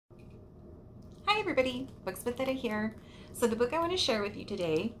Hi everybody, Books with Tere here. So the book I want to share with you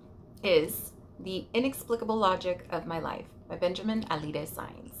today is The Inexplicable Logic of My Life by Benjamin Alire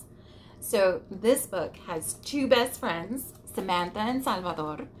Sáenz. So this book has two best friends, Samantha and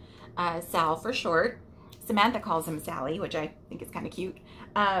Salvador, Sal for short. Samantha calls him Sally, which I think is kind of cute.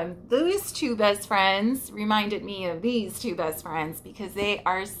 Those two best friends reminded me of these two best friends because they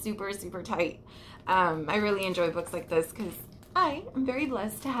are super, super tight. I really enjoy books like this because I am very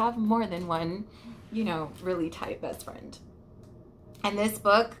blessed to have more than one, really tight best friend. And this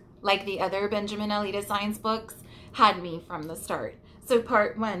book, like the other Benjamin Alire Sáenz books, had me from the start. So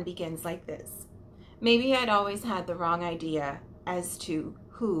part one begins like this. Maybe I'd always had the wrong idea as to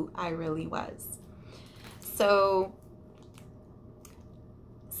who I really was. So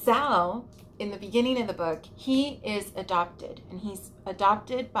Sal, in the beginning of the book, he is adopted, and he's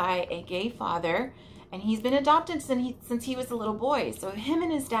adopted by a gay father, and he's been adopted since he was a little boy. So him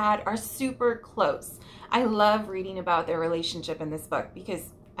and his dad are super close. I love reading about their relationship in this book because,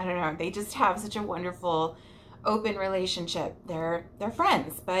 I don't know, they just have such a wonderful, open relationship. They're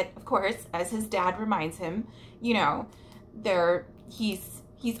friends, but of course, as his dad reminds him, he's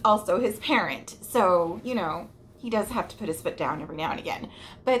also his parent. So, he does have to put his foot down every now and again.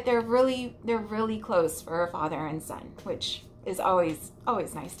 But they're really close for a father and son, which is always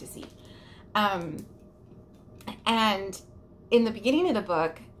nice to see. And in the beginning of the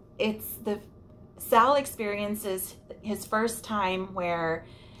book, Sal experiences his first time where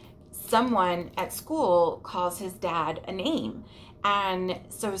someone at school calls his dad a name. And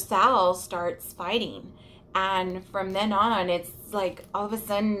so Sal starts fighting. And from then on, it's like all of a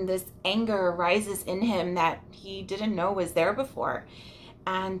sudden this anger rises in him that he didn't know was there before.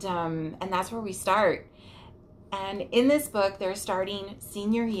 And that's where we start. And in this book, they're starting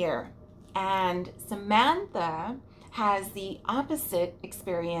senior year. And Samantha has the opposite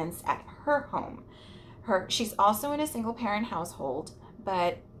experience at her home. She's also in a single parent household,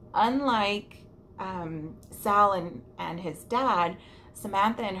 but unlike Sal and his dad,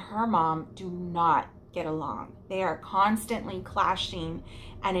 Samantha and her mom do not get along. They are constantly clashing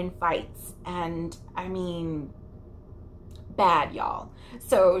and in fights, and I mean, bad, y'all.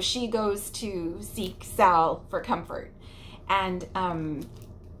 So she goes to seek Sal for comfort, and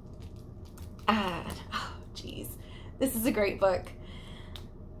oh geez, this is a great book.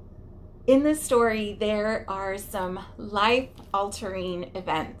 In this story, there are some life-altering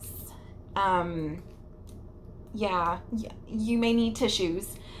events. Yeah, you may need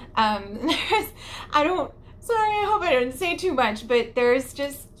tissues. Sorry, I hope I didn't say too much, but there's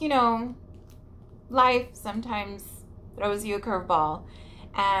just, life sometimes throws you a curveball.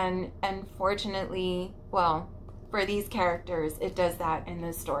 And unfortunately, well, for these characters, it does that in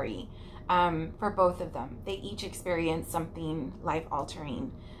this story. For both of them, they each experience something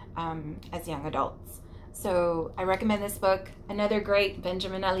life-altering as young adults. So I recommend this book. Another great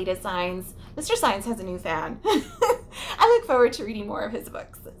Benjamin Alire Sáenz. Mr. Sáenz has a new fan. I look forward to reading more of his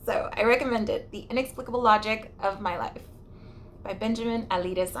books. So I recommend it. The Inexplicable Logic of My Life by Benjamin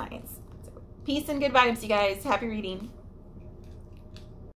Alire Sáenz. So peace and good vibes, you guys. Happy reading.